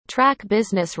Track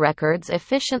business records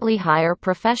efficiently. Hire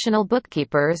professional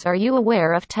bookkeepers. Are you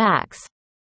aware of tax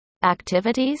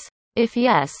activities? If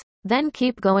yes, then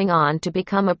keep going on to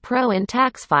become a pro in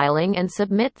tax filing and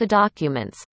submit the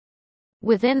documents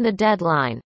within the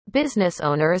deadline. Business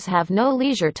owners have no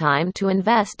leisure time to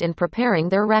invest in preparing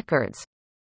their records,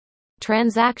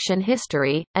 transaction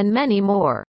history, and many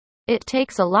more. It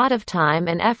takes a lot of time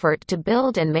and effort to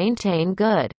build and maintain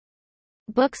good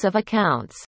books of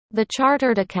accounts. The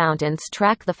chartered accountants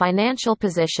track the financial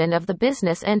position of the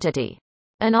business entity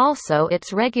and also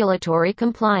its regulatory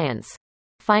compliance.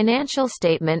 Financial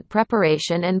statement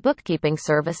preparation and bookkeeping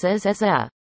services as a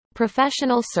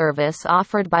professional service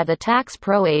offered by the tax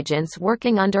pro agents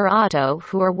working under Otto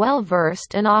who are well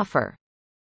versed and offer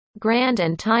grand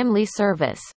and timely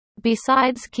service.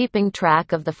 Besides keeping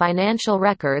track of the financial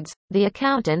records, the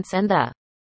accountants and the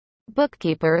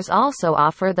bookkeepers also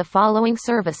offer the following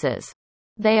services.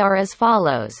 They are as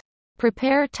follows: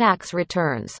 prepare tax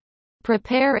returns,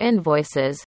 prepare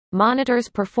invoices, monitors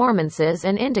performances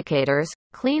and indicators,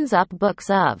 cleans up books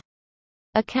of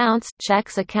accounts,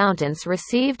 checks accountants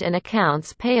received and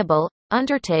accounts payable,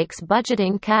 undertakes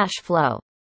budgeting, cash flow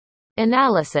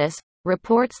analysis,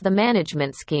 reports the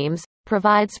management schemes,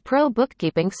 provides pro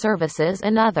bookkeeping services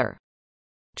and other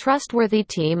trustworthy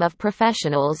team of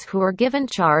professionals who are given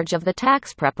charge of the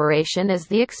tax preparation as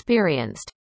the experienced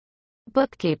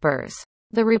bookkeepers.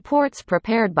 The reports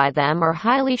prepared by them are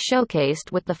highly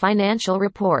showcased with the financial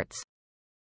reports.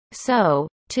 So,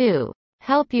 to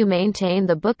help you maintain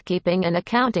the bookkeeping and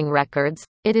accounting records,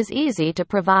 it is easy to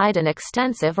provide an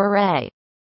extensive array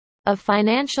of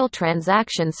financial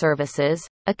transaction services,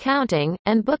 accounting,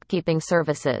 and bookkeeping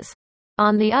services.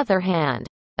 On the other hand,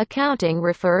 accounting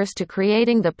refers to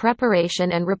creating the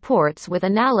preparation and reports with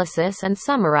analysis and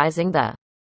summarizing the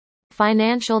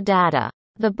financial data.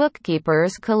 The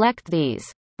bookkeepers collect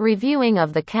these. Reviewing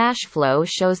of the cash flow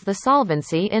shows the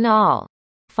solvency in all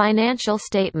financial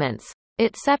statements.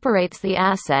 It separates the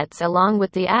assets along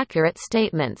with the accurate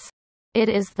statements. It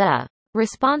is the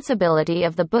responsibility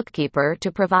of the bookkeeper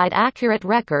to provide accurate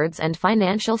records and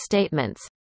financial statements.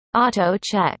 Otto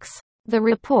checks the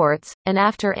reports, and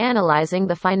after analyzing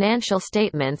the financial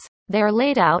statements, they are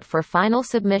laid out for final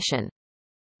submission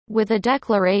with a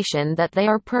declaration that they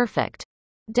are perfect.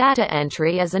 Data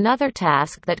entry is another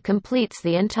task that completes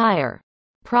the entire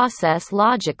process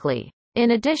logically.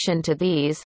 In addition to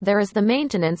these, there is the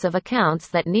maintenance of accounts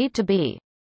that need to be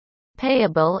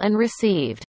payable and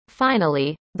received.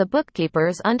 Finally, the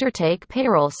bookkeepers undertake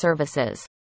payroll services.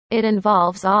 It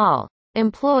involves all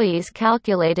employees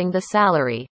calculating the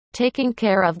salary, taking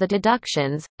care of the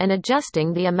deductions, and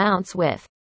adjusting the amounts with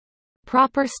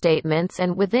proper statements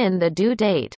and within the due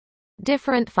date.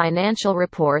 Different financial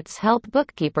reports help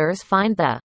bookkeepers find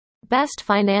the best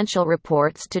financial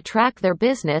reports to track their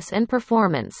business and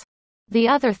performance. The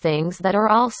other things that are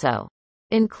also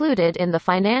included in the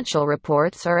financial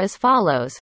reports are as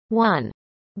follows. 1.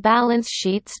 Balance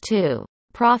sheets. 2.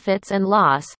 Profits and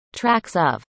loss, tracks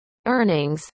of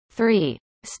earnings. 3.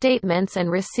 Statements and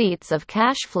receipts of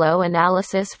cash flow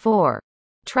analysis. 4.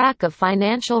 Track of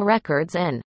financial records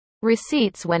and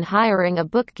receipts. When hiring a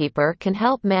bookkeeper can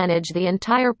help manage the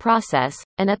entire process,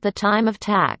 and at the time of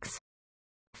tax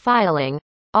filing,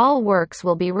 all works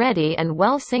will be ready and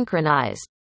well synchronized.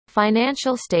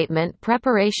 Financial statement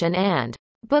preparation and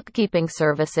bookkeeping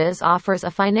services offers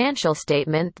a financial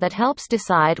statement that helps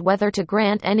decide whether to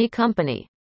grant any company,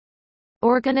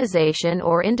 organization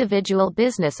or individual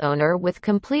business owner with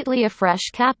completely afresh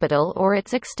capital or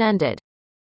its extended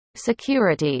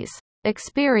securities.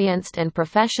 Experienced and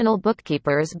professional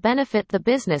bookkeepers benefit the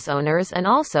business owners and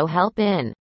also help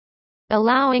in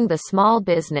allowing the small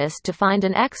business to find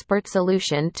an expert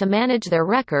solution to manage their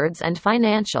records and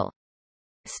financial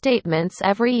statements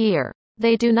every year.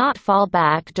 They do not fall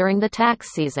back during the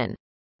tax season.